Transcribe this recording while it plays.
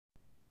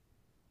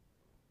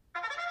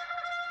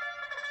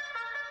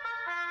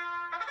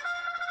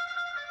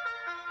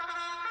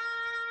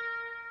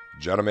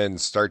Gentlemen,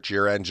 start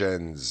your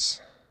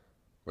engines.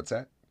 What's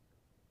that?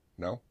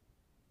 No?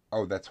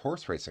 Oh, that's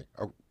horse racing.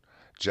 Oh,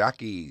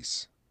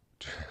 jockeys.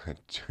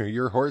 To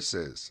your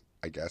horses.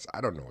 I guess. I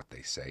don't know what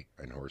they say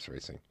in horse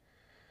racing.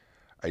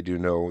 I do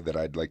know that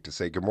I'd like to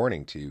say good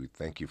morning to you.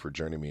 Thank you for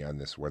joining me on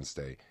this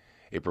Wednesday,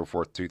 April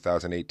 4th,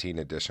 2018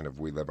 edition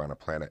of We Live on a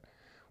Planet.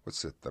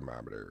 What's the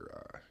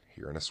thermometer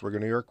here in Oswego,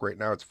 New York? Right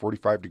now it's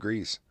 45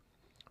 degrees.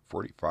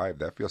 45,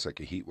 that feels like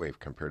a heat wave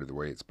compared to the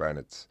way it's been.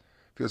 It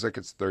feels like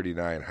it's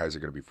 39. Highs are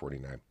going to be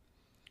 49.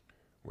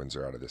 Winds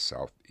are out of the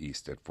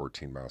southeast at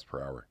 14 miles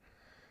per hour.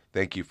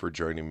 Thank you for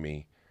joining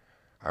me.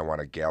 I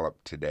want to gallop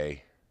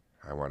today.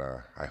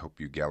 I hope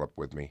you gallop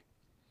with me.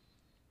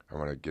 I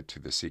want to get to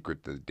the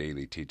secret to the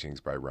daily teachings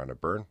by Rhonda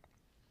Byrne.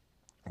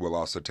 We'll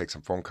also take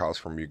some phone calls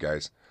from you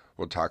guys.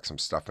 We'll talk some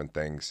stuff and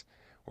things.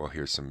 We'll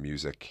hear some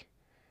music.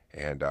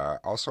 And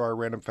also our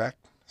random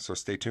fact. So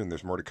stay tuned.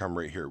 There's more to come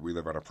right here. We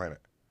Live on a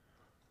Planet.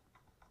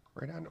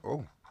 Right on.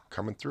 Oh,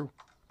 coming through.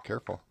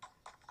 Careful.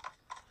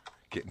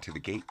 Getting to the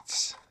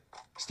gates.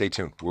 Stay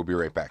tuned. We'll be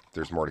right back.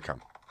 There's more to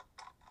come.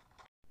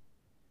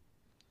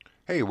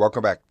 Hey,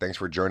 welcome back. Thanks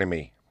for joining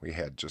me. We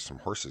had just some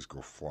horses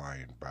go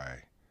flying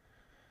by.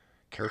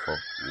 Careful.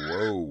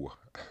 Whoa.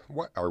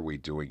 What are we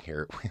doing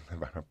here? We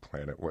live on a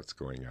planet. What's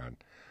going on?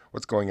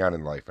 What's going on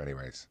in life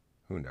anyways?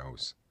 Who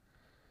knows?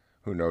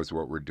 Who knows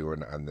what we're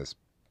doing on this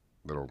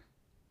little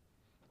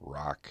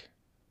rock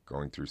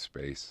going through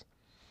space?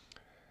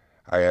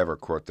 I have a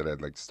quote that I'd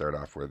like to start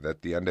off with.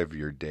 At the end of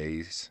your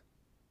days,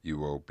 you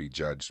will be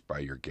judged by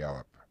your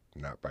gallop,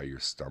 not by your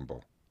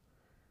stumble.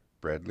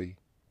 Bradley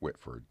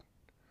Whitford.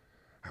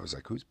 I was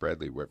like, who's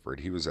Bradley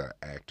Whitford? He was an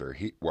actor.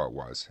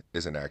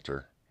 Is an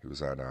actor. He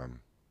was on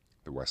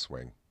the West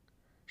Wing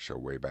show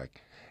way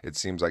back. It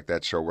seems like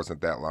that show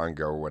wasn't that long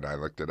ago. When I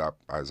looked it up,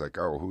 I was like,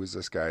 oh, who is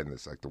this guy? And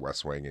it's like the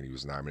West Wing, and he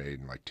was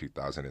nominated in like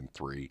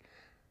 2003.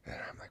 And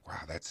I'm like,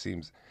 wow, that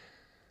seems...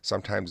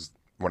 Sometimes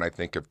when I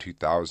think of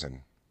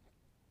 2000...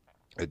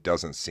 it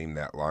doesn't seem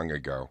that long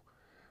ago,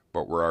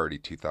 but we're already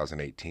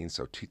 2018,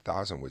 so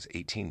 2000 was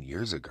 18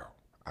 years ago.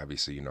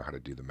 Obviously, you know how to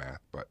do the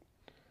math, but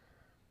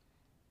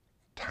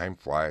time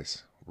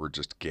flies. We're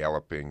just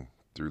galloping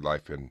through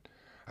life, and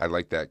I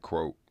like that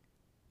quote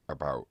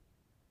about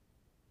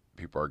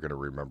people are going to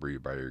remember you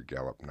by your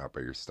gallop, not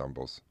by your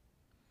stumbles.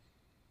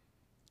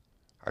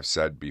 I've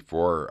said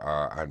before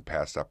on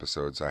past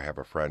episodes, I have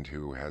a friend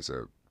who has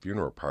a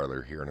funeral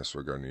parlor here in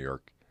Oswego, New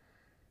York,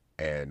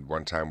 and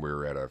one time we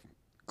were at a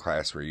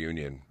class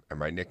reunion, and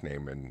my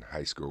nickname in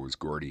high school was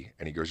Gordy.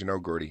 And he goes,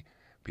 Gordy,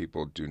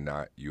 people do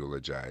not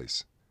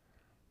eulogize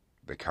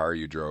the car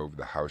you drove,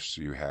 the house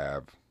you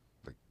have,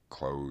 the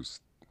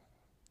clothes,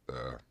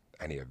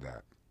 any of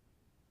that.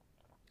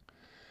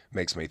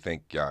 Makes me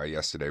think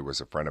yesterday was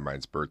a friend of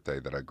mine's birthday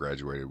that I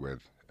graduated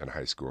with in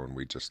high school, and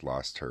we just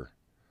lost her.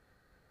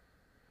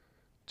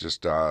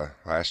 Just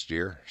last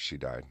year, she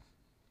died.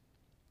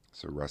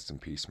 So rest in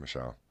peace,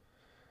 Michelle.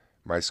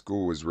 My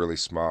school was really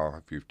small.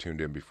 If you've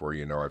tuned in before,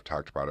 you know I've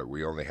talked about it.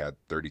 We only had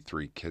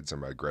 33 kids in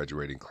my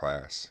graduating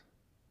class.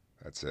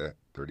 That's it.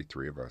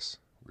 33 of us.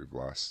 We've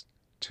lost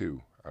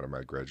 2 out of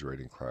my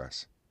graduating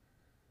class.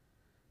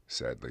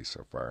 Sadly,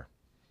 so far.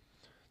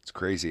 It's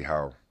crazy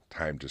how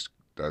time just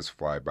does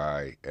fly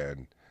by.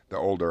 And the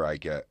older I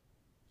get,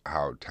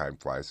 how time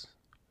flies.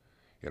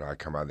 I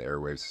come on the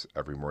airwaves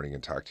every morning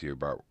and talk to you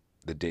about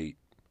the date.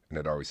 And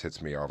it always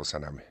hits me all of a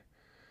sudden.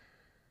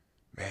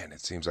 Man,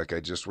 it seems like I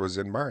just was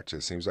in March.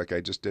 It seems like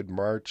I just did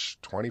March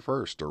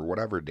 21st or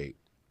whatever date.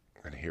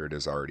 And here it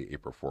is already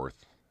April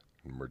 4th.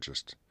 And we're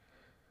just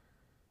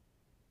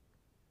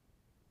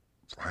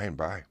flying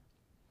by.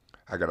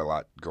 I got a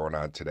lot going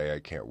on today. I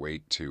can't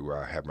wait to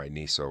have my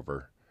niece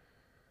over.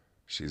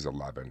 She's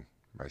 11.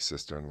 My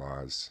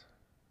sister-in-law's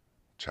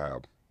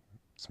child.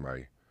 It's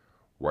my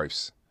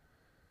wife's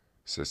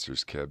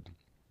sister's kid,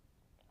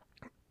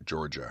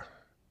 Georgia.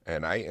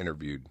 And I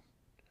interviewed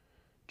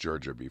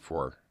Georgia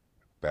before.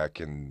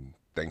 Back in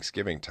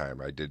Thanksgiving time,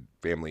 I did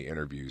family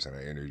interviews, and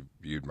I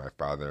interviewed my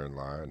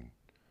father-in-law in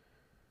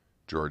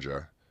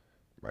Georgia,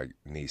 my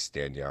niece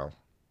Danielle.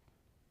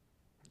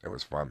 It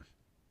was fun.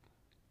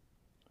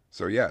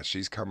 So yeah,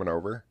 she's coming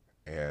over,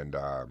 and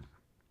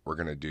we're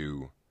going to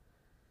do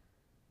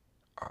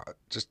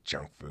just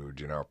junk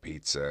food,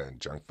 pizza and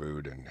junk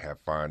food, and have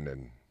fun,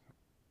 and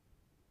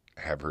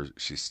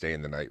she's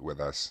staying the night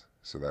with us,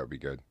 so that would be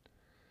good.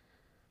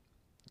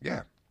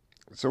 Yeah.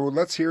 So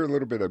let's hear a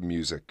little bit of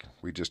music.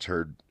 We just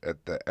heard,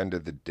 at the end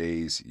of the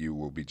days, you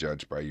will be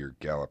judged by your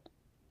gallop,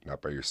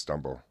 not by your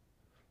stumble.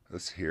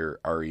 Let's hear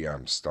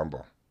REM,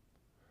 Stumble.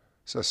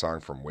 It's a song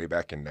from way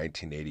back in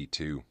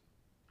 1982.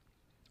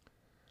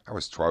 I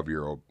was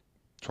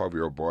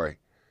 12-year-old boy.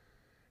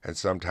 And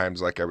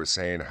sometimes, like I was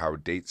saying, how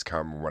dates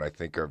come when I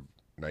think of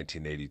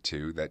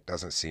 1982, that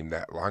doesn't seem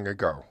that long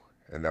ago.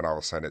 And then all of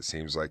a sudden it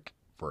seems like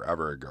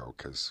forever ago,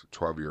 because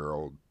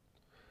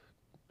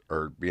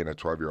being a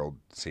 12-year-old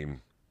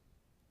seemed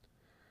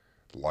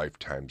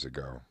lifetimes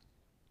ago.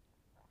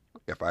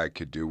 If I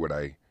could do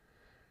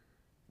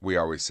we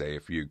always say,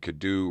 if you could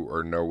do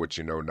or know what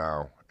you know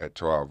now at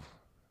 12,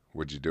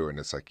 would you do it? And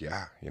it's like,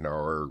 yeah,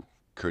 or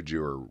could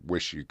you, or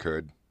wish you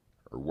could,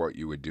 or what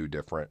you would do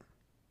different.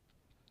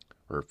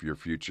 Or if your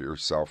future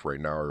self right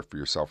now, or if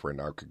yourself right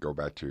now could go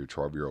back to your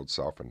 12-year-old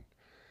self and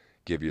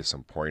give you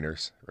some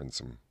pointers and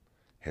some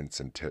hints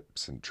and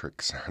tips and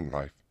tricks on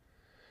life.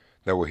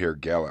 Then we'll hear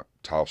Gallup,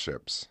 Tall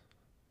Ships.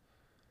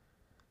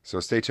 So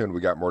stay tuned.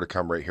 We got more to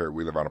come right here at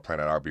We Live on a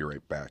Planet. I'll be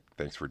right back.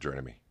 Thanks for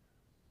joining me.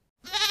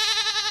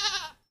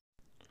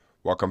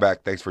 Welcome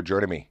back. Thanks for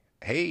joining me.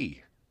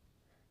 Hey,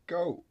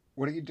 go.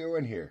 What are you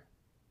doing here?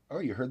 Oh,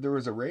 you heard there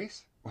was a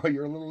race? Well,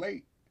 you're a little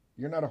late.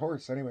 You're not a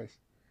horse anyways.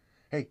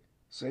 Hey,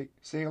 say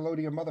hello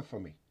to your mother for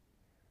me.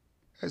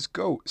 Let's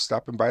go.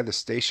 Stopping by the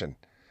station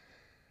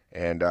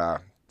and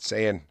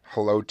saying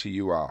hello to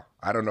you all.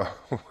 I don't know.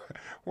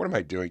 What am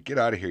I doing? Get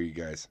out of here, you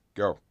guys.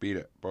 Go. Beat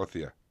it. Both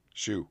of you.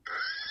 Shoo.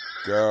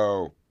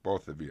 Go.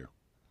 Both of you.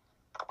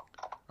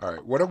 All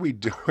right. What are we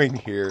doing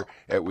here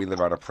at We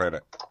Live on a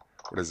Planet?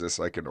 What is this,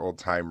 like an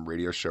old-time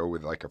radio show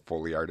with like a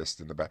Foley artist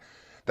in the back?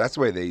 That's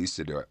the way they used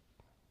to do it.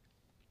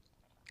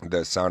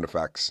 The sound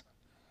effects.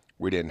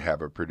 We didn't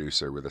have a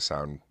producer with a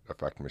sound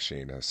effect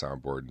machine and a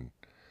soundboard and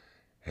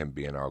him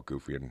being all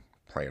goofy and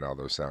playing all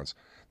those sounds.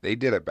 They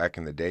did it back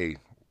in the day,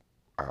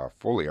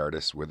 Foley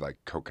artists with like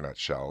coconut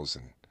shells,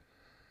 and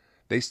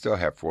they still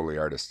have Foley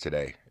artists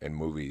today in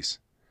movies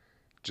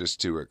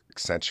just to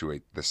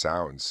accentuate the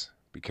sounds,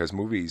 because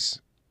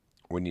movies,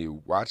 when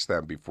you watch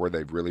them before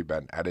they've really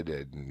been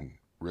edited and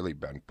really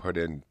been put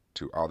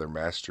into all their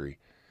mastery,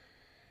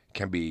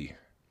 can be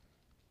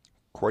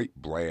quite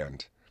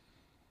bland.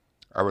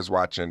 I was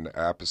watching an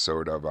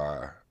episode of,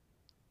 it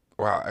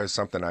was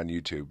something on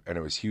YouTube, and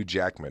it was Hugh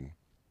Jackman,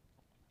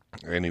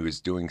 and he was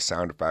doing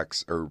sound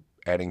effects or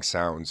adding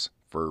sounds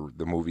for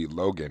the movie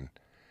Logan,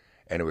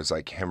 and it was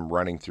like him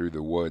running through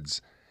the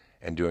woods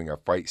and doing a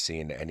fight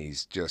scene, and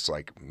he's just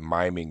like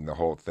miming the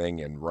whole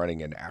thing and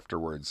running, and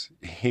afterwards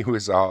he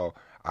was all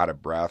out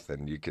of breath,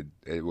 and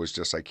it was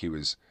just like he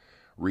was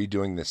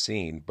redoing the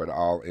scene, but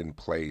all in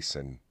place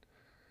and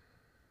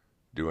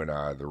doing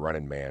the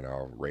Running Man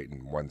all right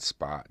in one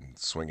spot and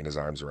swinging his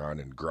arms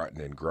around and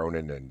grunting and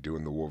groaning and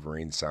doing the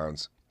Wolverine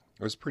sounds.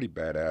 It was pretty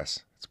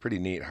badass. It's pretty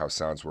neat how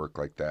sounds work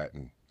like that,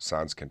 and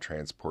sounds can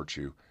transport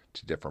you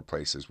to different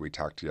places. We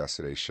talked to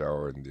yesterday's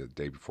show and the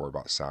day before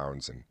about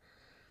sounds and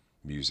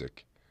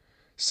music.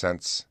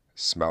 Scents,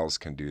 smells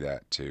can do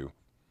that too.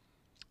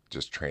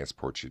 Just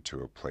transport you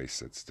to a place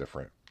that's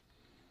different.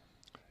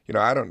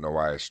 I don't know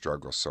why I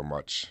struggle so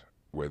much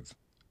with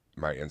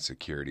my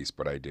insecurities,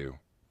 but I do.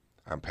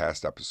 On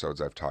past episodes,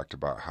 I've talked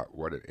about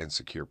what an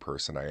insecure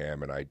person I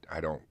am, and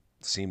I don't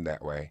seem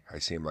that way. I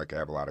seem like I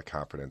have a lot of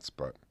confidence,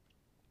 but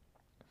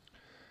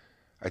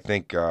I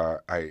think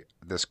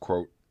this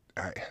quote,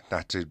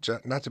 not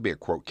to be a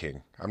quote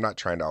king. I'm not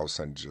trying to all of a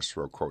sudden just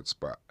throw quotes,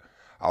 but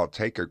I'll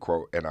take a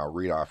quote and I'll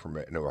read off from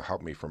it, and it will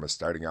help me from a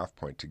starting off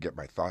point to get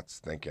my thoughts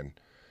thinking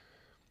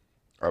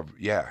of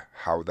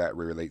how that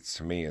relates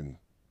to me. And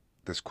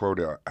this quote,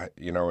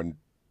 and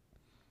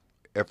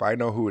if I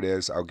know who it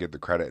is, I'll give the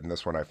credit. And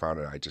this one I found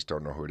it, I just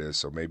don't know who it is.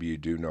 So maybe you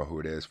do know who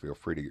it is. Feel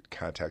free to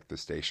contact the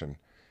station.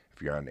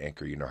 If you're on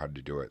Anchor, you know how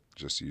to do it.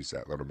 Just use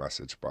that little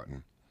message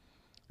button.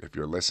 If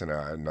you're listening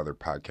to another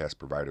podcast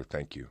provider,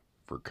 thank you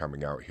for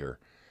coming out here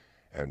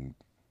and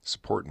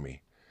supporting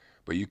me.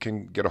 But you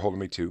can get a hold of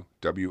me too,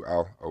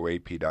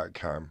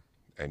 WLOAP.com,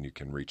 and you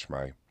can reach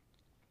my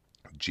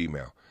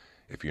Gmail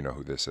if you know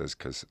who this is,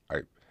 because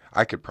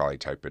I could probably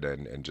type it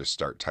in and just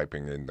start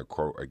typing in the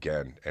quote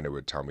again, and it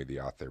would tell me the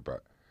author.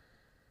 But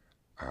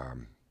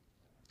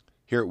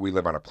here at We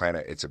Live on a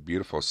Planet, it's a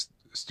beautiful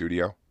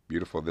studio,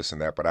 beautiful this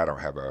and that, but I don't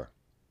have a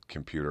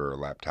computer or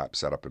laptop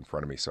set up in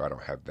front of me, so I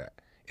don't have that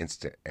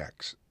instant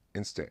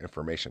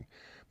information.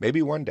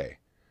 Maybe one day,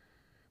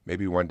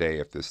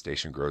 if this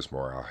station grows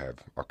more, I'll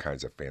have all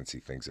kinds of fancy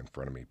things in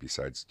front of me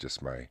besides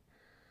just my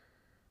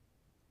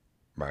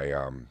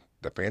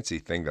the fancy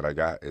thing that I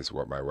got is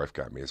what my wife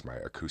got me, is my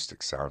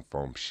acoustic sound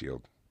foam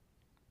shield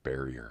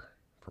barrier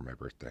for my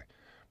birthday.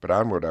 But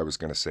on what I was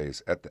going to say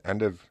is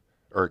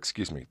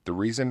the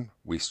reason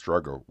we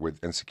struggle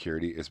with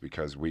insecurity is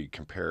because we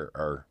compare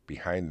our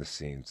behind the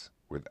scenes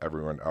with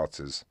everyone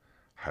else's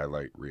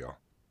highlight reel.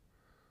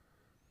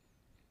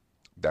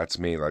 That's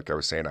me. Like I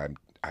was saying,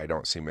 I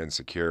don't seem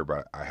insecure,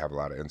 but I have a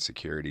lot of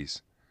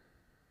insecurities.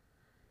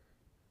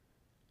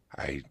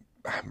 I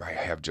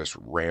have just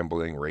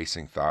rambling,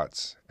 racing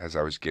thoughts. As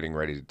I was getting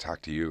ready to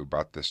talk to you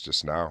about this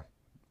just now,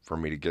 for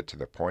me to get to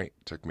the point,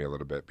 it took me a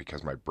little bit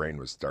because my brain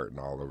was darting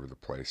all over the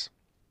place.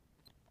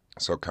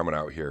 So coming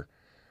out here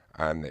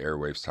on the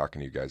airwaves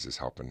talking to you guys is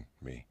helping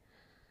me.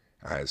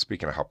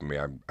 Speaking of helping me,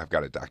 I've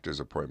got a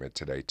doctor's appointment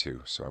today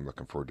too, so I'm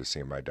looking forward to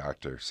seeing my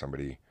doctor,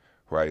 somebody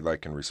who I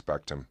like and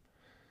respect him.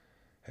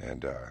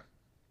 And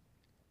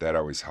that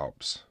always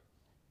helps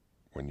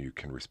when you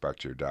can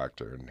respect your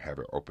doctor and have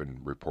an open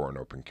rapport and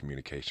open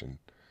communication.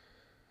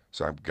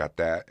 So I've got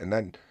that. And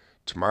then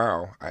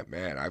tomorrow,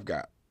 I've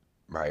got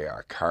my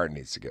car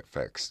needs to get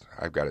fixed.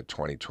 I've got a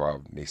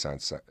 2012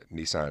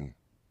 Nissan,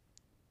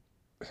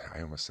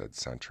 I almost said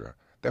Sentra,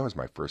 That was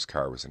my first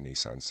car, was a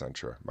Nissan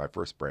Sentra, my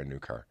first brand new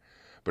car.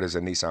 But it's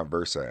a Nissan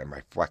Versa, and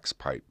my flex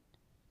pipe,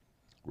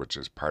 which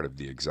is part of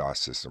the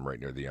exhaust system right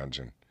near the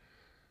engine,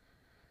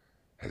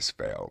 has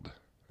failed.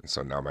 And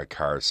so now my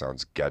car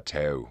sounds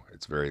ghetto.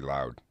 It's very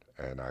loud,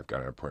 and I've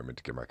got an appointment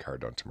to get my car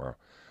done tomorrow.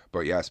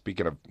 But yeah,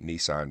 speaking of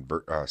Nissan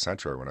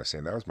Sentra, when I was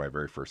saying that was my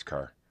very first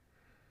car.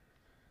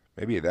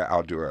 Maybe that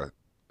I'll do a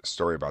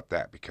story about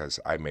that, because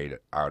I made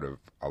it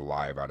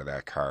alive out of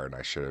that car, and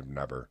I should have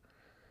never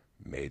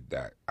made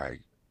that.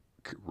 I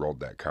rolled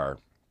that car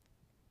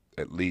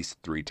at least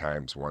 3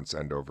 times, once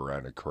end over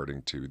end,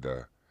 according to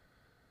the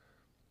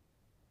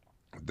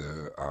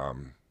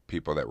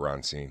people that were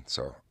on scene.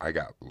 So I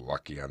got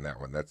lucky on that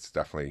one. That's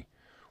definitely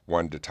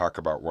one to talk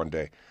about one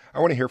day. I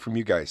want to hear from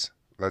you guys.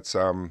 Let's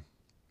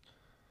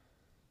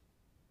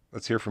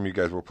hear from you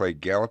guys. We'll play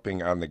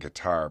Galloping on the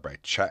Guitar by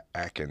Chet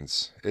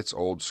Atkins. It's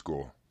old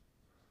school,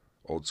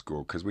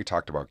 because we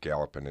talked about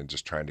galloping and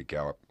just trying to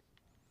gallop.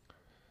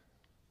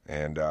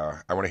 And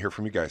I want to hear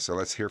from you guys. So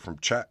let's hear from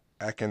Chet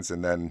Atkins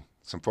and then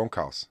some phone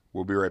calls.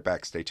 We'll be right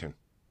back. Stay tuned.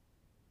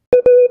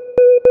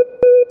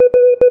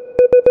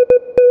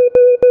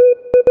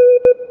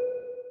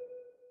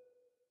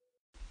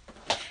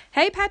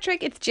 Hey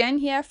Patrick, it's Jen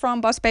here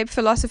from Boss Babe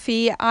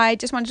Philosophy. I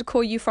just wanted to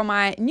call you from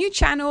my new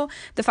channel,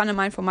 the Fun and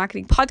Mindful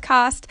Marketing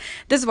Podcast.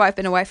 This is why I've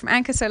been away from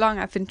Anchor so long.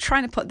 I've been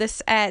trying to put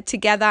this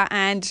together,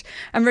 and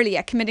I'm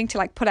really committing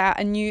to put out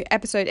a new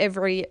episode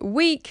every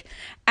week.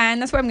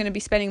 And that's where I'm going to be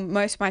spending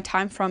most of my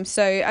time from.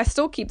 So I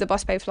still keep the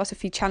Boss Babe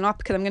Philosophy channel up,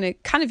 because I'm going to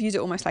kind of use it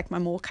almost like my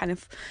more kind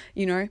of,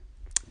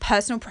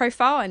 personal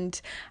profile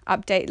and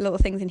update little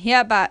things in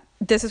here. But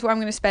this is where I'm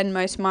going to spend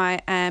most of my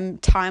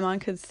time on,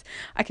 because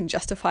I can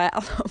justify it a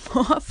lot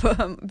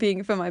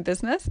more for my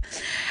business.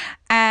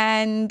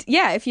 And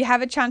yeah, if you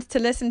have a chance to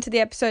listen to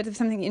the episode of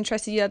something that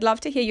interested you, I'd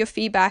love to hear your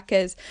feedback.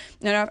 As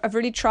I've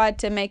really tried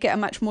to make it a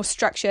much more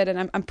structured,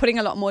 and I'm putting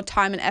a lot more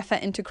time and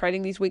effort into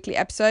creating these weekly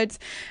episodes.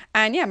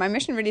 And yeah, my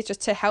mission really is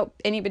just to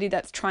help anybody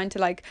that's trying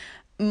to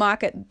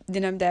market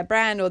their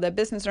brand or their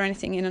business or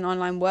anything in an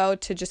online world,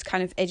 to just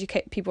kind of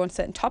educate people on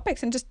certain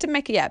topics, and just to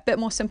make it a bit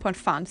more simple and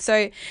fun.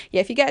 So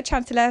yeah, if you get a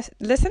chance to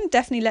listen,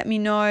 definitely let me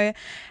know,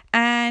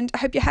 and I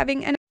hope you're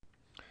having an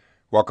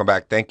Welcome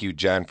back. Thank you,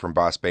 Jen from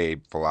Boss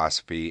Babe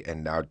Philosophy.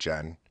 And now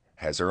Jen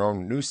has her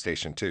own news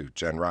station too,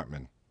 Jen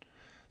Rotman.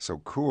 So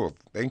cool.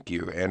 Thank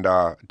you. And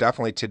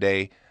definitely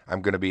today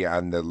I'm going to be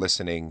on the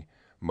listening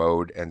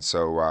mode, and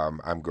so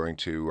I'm going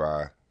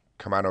to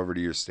come on over to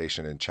your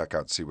station and check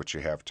out, see what you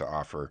have to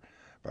offer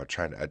about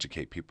trying to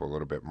educate people a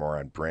little bit more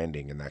on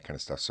branding and that kind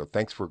of stuff. So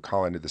thanks for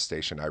calling to the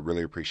station. I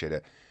really appreciate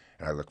it,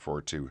 and I look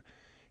forward to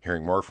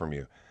hearing more from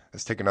you.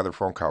 Let's take another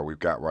phone call. We've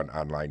got one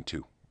on line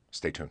 2.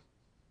 Stay tuned.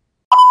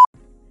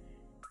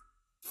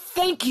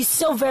 Thank you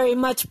so very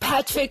much,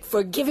 Patrick,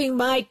 for giving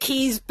my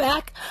keys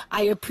back.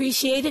 I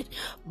appreciate it.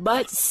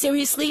 But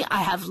seriously,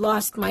 I have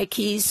lost my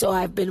keys, so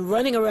I've been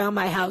running around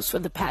my house for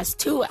the past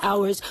 2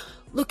 hours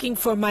looking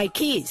for my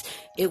keys.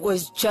 It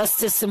was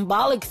just a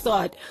symbolic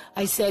thought,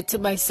 I said to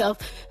myself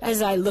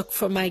as I looked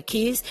for my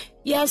keys.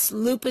 Yes,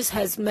 lupus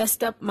has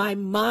messed up my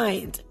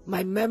mind.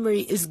 My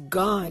memory is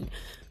gone.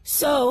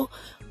 So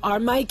are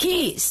my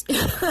keys.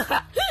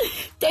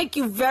 Thank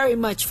you very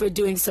much for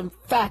doing some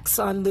facts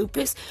on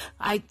lupus.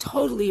 I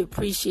totally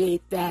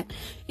appreciate that.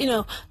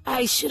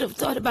 I should have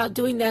thought about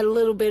doing that a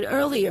little bit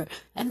earlier.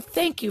 And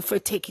thank you for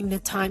taking the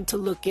time to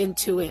look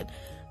into it.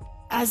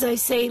 As I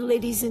say,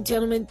 ladies and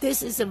gentlemen,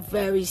 this is a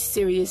very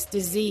serious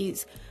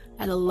disease,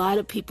 and a lot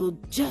of people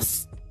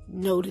just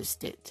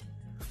noticed it.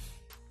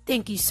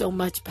 Thank you so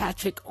much,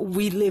 Patrick.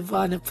 We live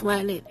on a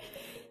planet.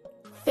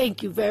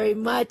 Thank you very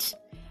much.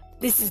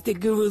 This is the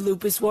Guru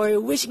Lupus Warrior,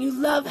 wishing you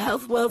love,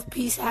 health, wealth,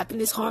 peace,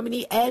 happiness,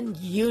 harmony, and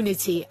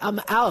unity. I'm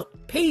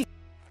out. Peace.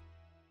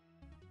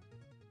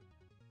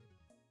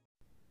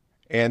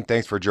 And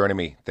thanks for joining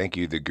me. Thank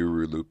you, the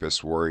Guru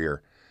Lupus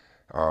Warrior.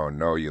 Oh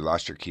no, you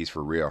lost your keys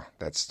for real.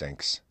 That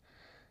stinks.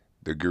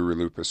 The Guru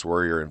Lupus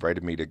Warrior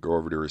invited me to go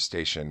over to her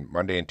station.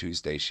 Monday and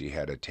Tuesday she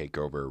had a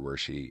takeover where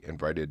she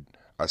invited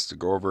us to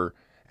go over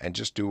and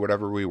just do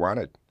whatever we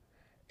wanted.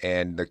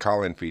 And the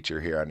call-in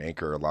feature here on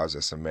Anchor allows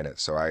us a minute.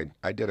 So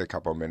I did a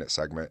couple-minute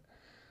segment,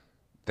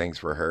 thanks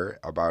for her,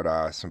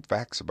 about some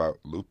facts about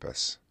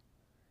lupus.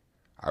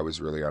 I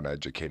was really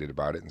uneducated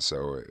about it, and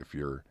so if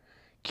you're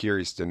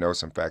curious to know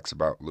some facts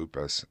about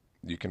lupus,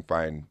 you can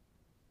find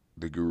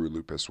the Guru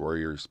Lupus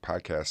Warriors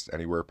podcast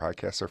anywhere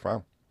podcasts are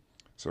found.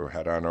 So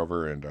head on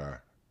over and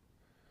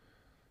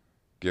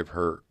give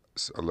her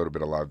a little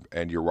bit of love,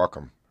 and you're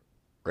welcome.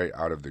 Right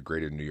out of the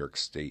greater New York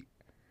State,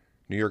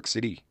 New York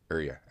City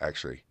area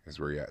actually is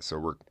where you're at.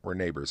 So we're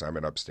neighbors. I'm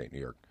in upstate New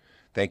York.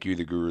 Thank you,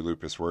 the Guru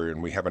Lupus Warrior,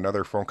 and we have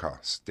another phone call.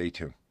 Stay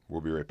tuned.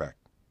 We'll be right back.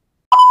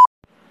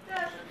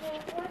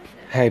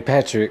 Hey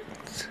Patrick,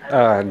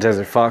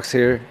 Desert Fox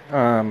here.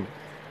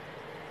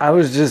 I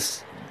was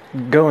just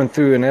going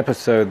through an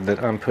episode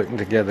that I'm putting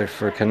together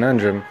for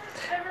Conundrum,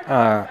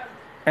 and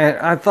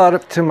I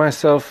thought to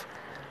myself,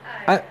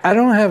 I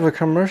don't have a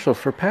commercial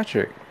for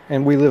Patrick,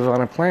 and we live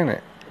on a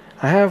planet.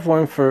 I have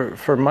one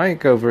for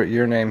Mike over at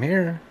Your Name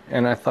Here,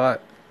 and I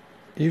thought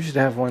you should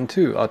have one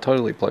too. I'll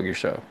totally plug your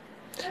show.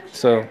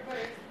 So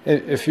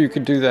if you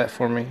could do that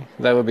for me,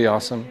 that would be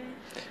awesome.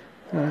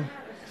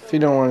 If you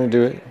don't want to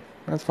do it,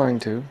 that's fine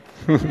too.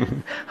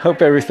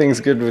 Hope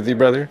everything's good with you,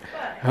 brother.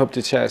 I hope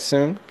to chat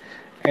soon.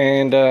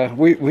 And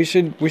we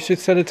should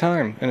set a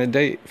time and a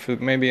date for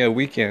maybe a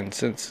weekend,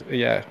 since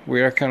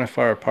we are kind of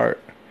far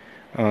apart,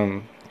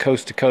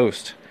 coast to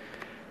coast.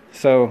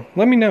 So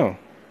let me know.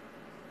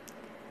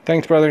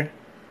 Thanks, brother.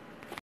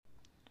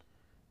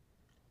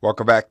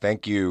 Welcome back.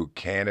 Thank you,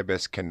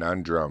 Cannabis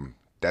Conundrum,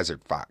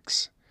 Desert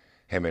Fox.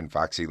 Him and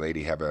Foxy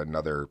Lady have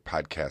another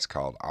podcast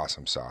called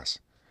Awesome Sauce.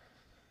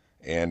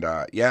 And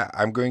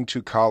I'm going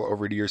to call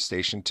over to your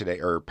station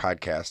today, or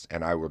podcast,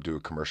 and I will do a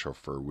commercial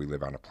for We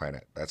Live on a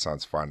Planet. That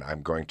sounds fun.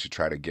 I'm going to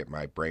try to get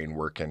my brain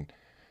working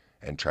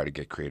and try to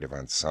get creative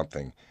on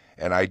something.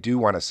 And I do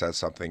want to set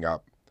something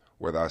up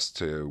with us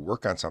to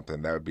work on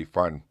something. That would be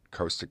fun,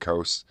 coast to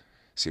coast,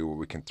 see what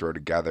we can throw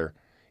together.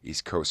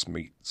 East Coast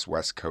meets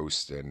West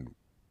Coast, and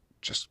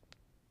just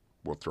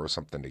we'll throw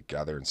something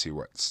together and see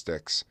what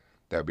sticks.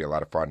 That would be a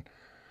lot of fun.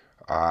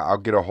 I'll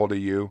get a hold of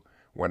you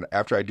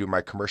after I do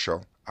my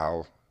commercial.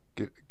 I'll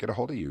get a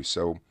hold of you.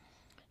 So,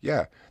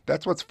 yeah,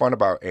 that's what's fun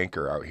about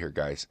Anchor out here,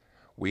 guys.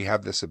 We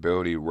have this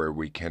ability where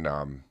we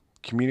can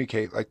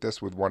communicate like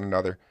this with one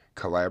another,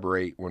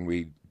 collaborate when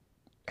we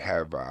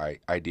have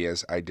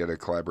ideas. I did a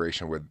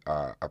collaboration with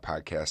a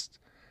podcast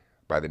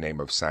by the name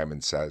of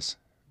Simon Says.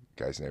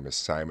 The guy's name is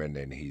Simon,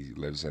 and he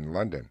lives in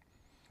London.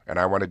 And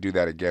I want to do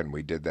that again.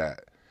 We did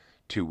that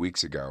 2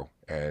 weeks ago,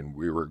 and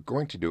we were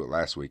going to do it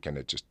last week, and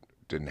it just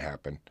didn't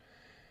happen.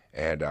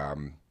 And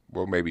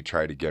we'll maybe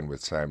try it again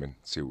with Simon,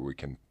 see what we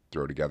can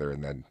throw together,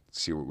 and then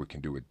see what we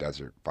can do with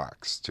Desert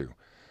Fox too.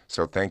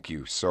 So thank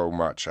you so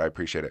much. I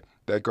appreciate it.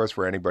 That goes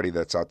for anybody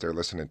that's out there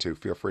listening too.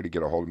 Feel free to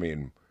get a hold of me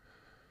and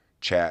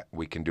chat.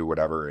 We can do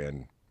whatever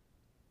and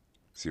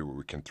see what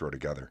we can throw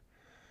together.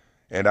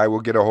 And I will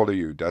get a hold of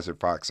you, Desert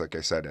Fox, like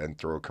I said, and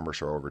throw a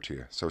commercial over to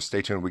you. So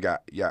stay tuned. We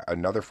got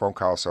another phone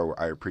call, so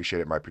I appreciate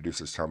it. My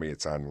producers tell me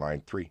it's on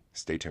line 3.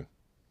 Stay tuned.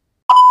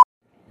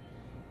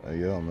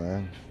 Yo,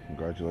 man,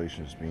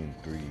 congratulations being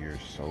 3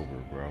 years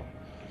sober, bro.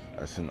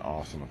 That's an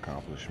awesome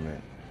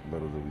accomplishment.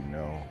 Little do we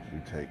know, we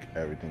take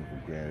everything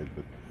for granted,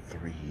 but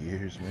 3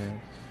 years, man,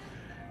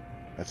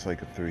 that's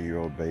like a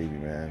 3-year-old baby,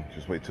 man.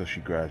 Just wait till she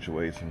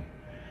graduates and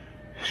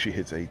she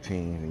hits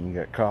 18, and you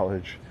got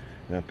college,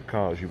 and after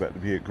college, you're about to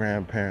be a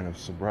grandparent of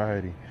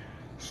sobriety.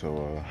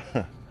 So,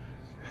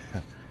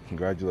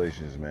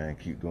 congratulations, man.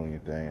 Keep doing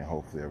your thing, and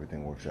hopefully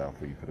everything works out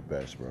for you for the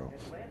best, bro.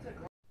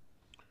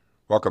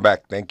 Welcome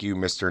back. Thank you,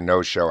 Mr.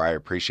 No Show. I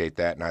appreciate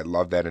that, and I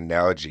love that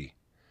analogy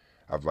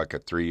of like a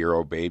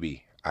 3-year-old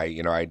baby.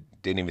 I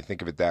didn't even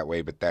think of it that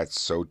way, but that's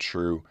so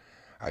true.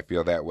 I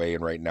feel that way,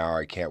 and right now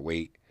I can't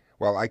wait.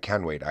 Well, I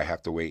can wait. I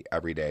have to wait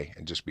every day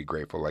and just be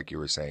grateful, like you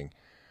were saying,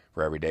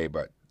 for every day.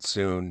 But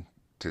soon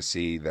to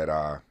see that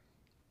out,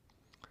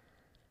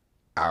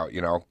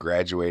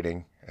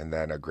 graduating, and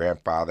then a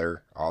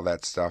grandfather, all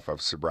that stuff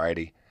of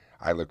sobriety.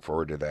 I look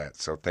forward to that.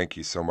 So thank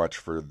you so much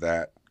for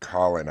that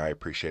call, and I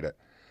appreciate it.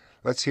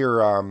 Let's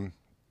hear,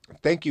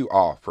 thank you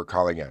all for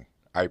calling in.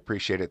 I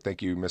appreciate it.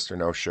 Thank you, Mr.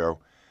 No Show.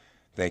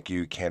 Thank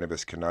you,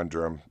 Cannabis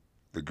Conundrum,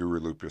 the Guru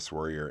Lupus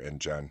Warrior, and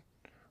Jen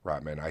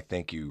Rotman. I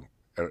thank you,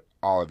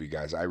 all of you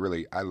guys. I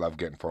love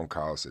getting phone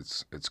calls.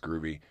 It's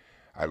groovy.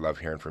 I love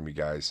hearing from you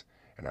guys,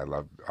 and I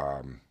love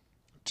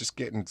just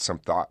getting some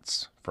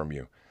thoughts from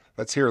you.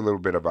 Let's hear a little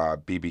bit of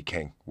BB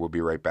King. We'll be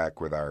right back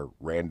with our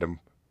random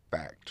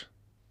fact.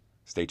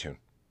 Stay tuned.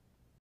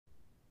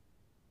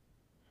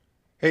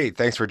 Hey,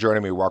 thanks for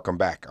joining me. Welcome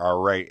back. All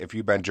right, if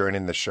you've been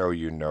joining the show,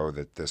 you know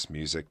that this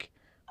music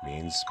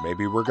means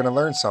maybe we're going to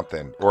learn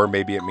something, or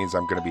maybe it means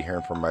I'm going to be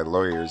hearing from my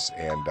lawyers,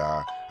 and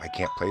I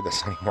can't play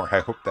this anymore. I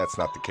hope that's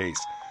not the case.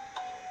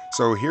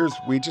 So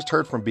we just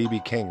heard from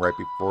BB King right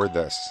before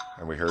this,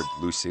 and we heard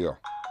Lucille.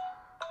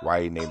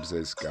 Why he names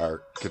his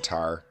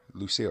guitar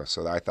Lucille.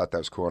 So I thought that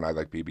was cool, and I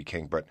like BB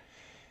King. But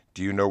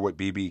do you know what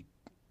BB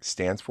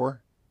stands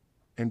for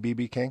in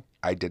BB King?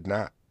 I did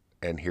not.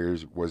 And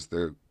was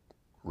the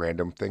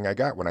random thing I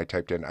got when I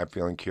typed in, I'm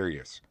feeling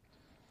curious.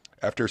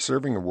 After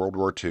serving in World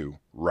War II,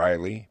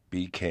 Riley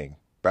B. King,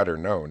 better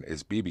known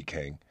as BB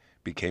King,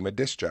 became a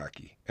disc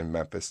jockey in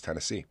Memphis,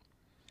 Tennessee,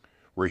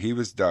 where he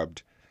was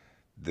dubbed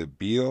the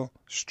Beale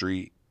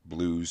Street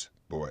Blues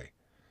Boy.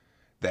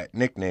 That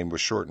nickname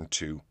was shortened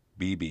to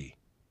BB,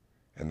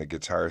 and the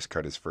guitarist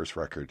cut his first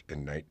record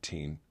in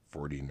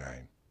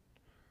 1949.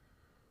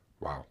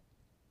 Wow.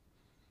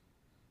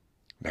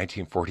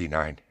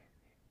 1949.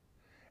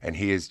 And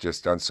he has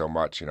just done so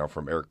much,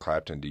 from Eric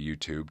Clapton to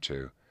YouTube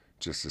to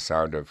just the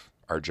sound of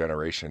our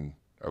generation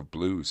of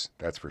blues,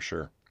 that's for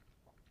sure.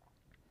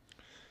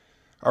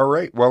 All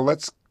right, well,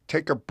 let's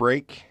take a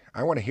break.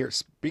 I want to hear,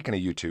 speaking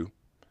of U2,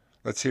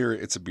 let's hear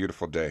It's a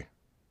Beautiful Day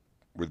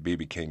with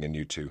BB King and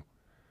U2.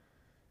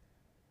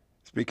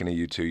 Speaking of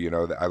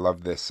U2, I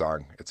love this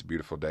song, It's a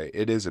Beautiful Day.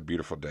 It is a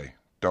beautiful day.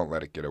 Don't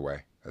let it get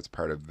away. That's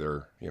part of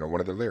their, one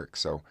of the lyrics.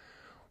 So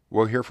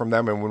we'll hear from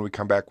them, and when we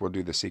come back, we'll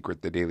do The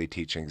Secret, the daily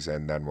teachings,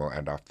 and then we'll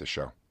end off the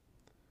show.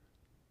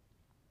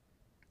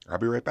 I'll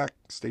be right back.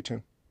 Stay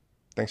tuned.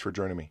 Thanks for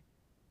joining me.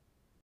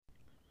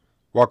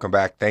 Welcome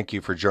back. Thank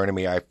you for joining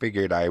me. I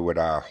figured I would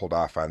hold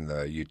off on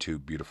the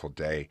YouTube Beautiful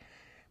Day.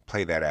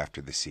 Play that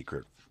after The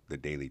Secret, the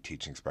daily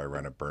teachings by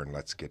Rhonda Byrne.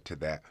 Let's get to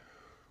that.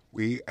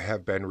 We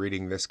have been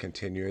reading this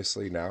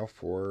continuously now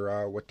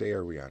for, what day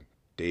are we on?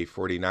 Day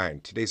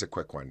 49. Today's a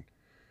quick one.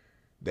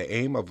 The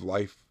aim of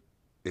life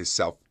is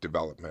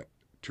self-development.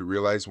 To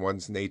realize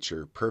one's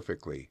nature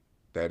perfectly,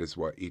 that is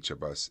what each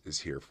of us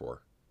is here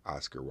for.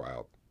 Oscar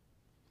Wilde.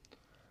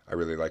 I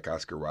really like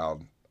Oscar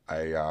Wilde.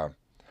 I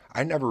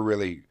never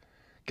really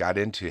got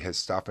into his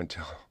stuff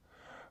until,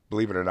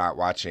 believe it or not,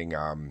 watching,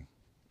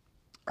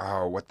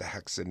 what the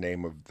heck's the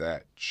name of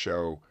that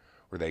show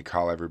where they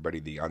call everybody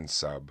the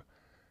unsub?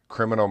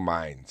 Criminal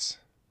Minds.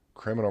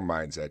 Criminal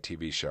Minds, that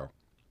TV show.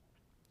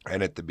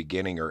 And at the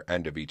beginning or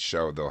end of each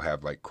show, they'll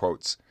have like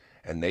quotes,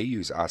 and they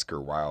use Oscar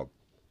Wilde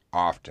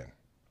often.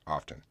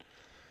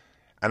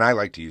 And I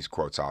like to use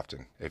quotes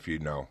often, if you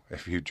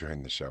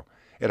join the show.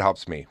 It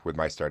helps me with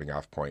my starting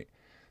off point.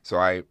 So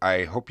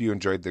I hope you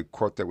enjoyed the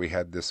quote that we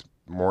had this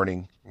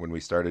morning when we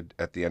started.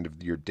 At the end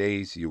of your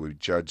days, you will be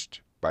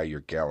judged by your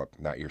gallop,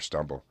 not your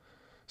stumble.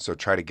 So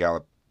try to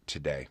gallop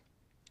today.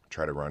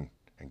 Try to run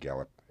and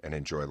gallop and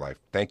enjoy life.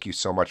 Thank you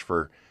so much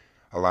for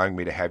allowing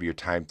me to have your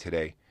time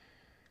today.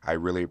 I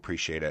really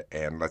appreciate it.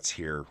 And let's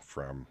hear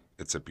from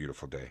It's a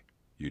Beautiful Day,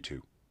 you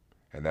too.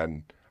 And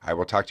then I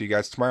will talk to you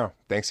guys tomorrow.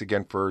 Thanks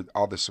again for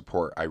all the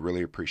support. I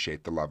really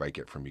appreciate the love I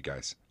get from you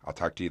guys. I'll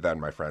talk to you then,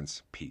 my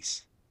friends.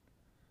 Peace.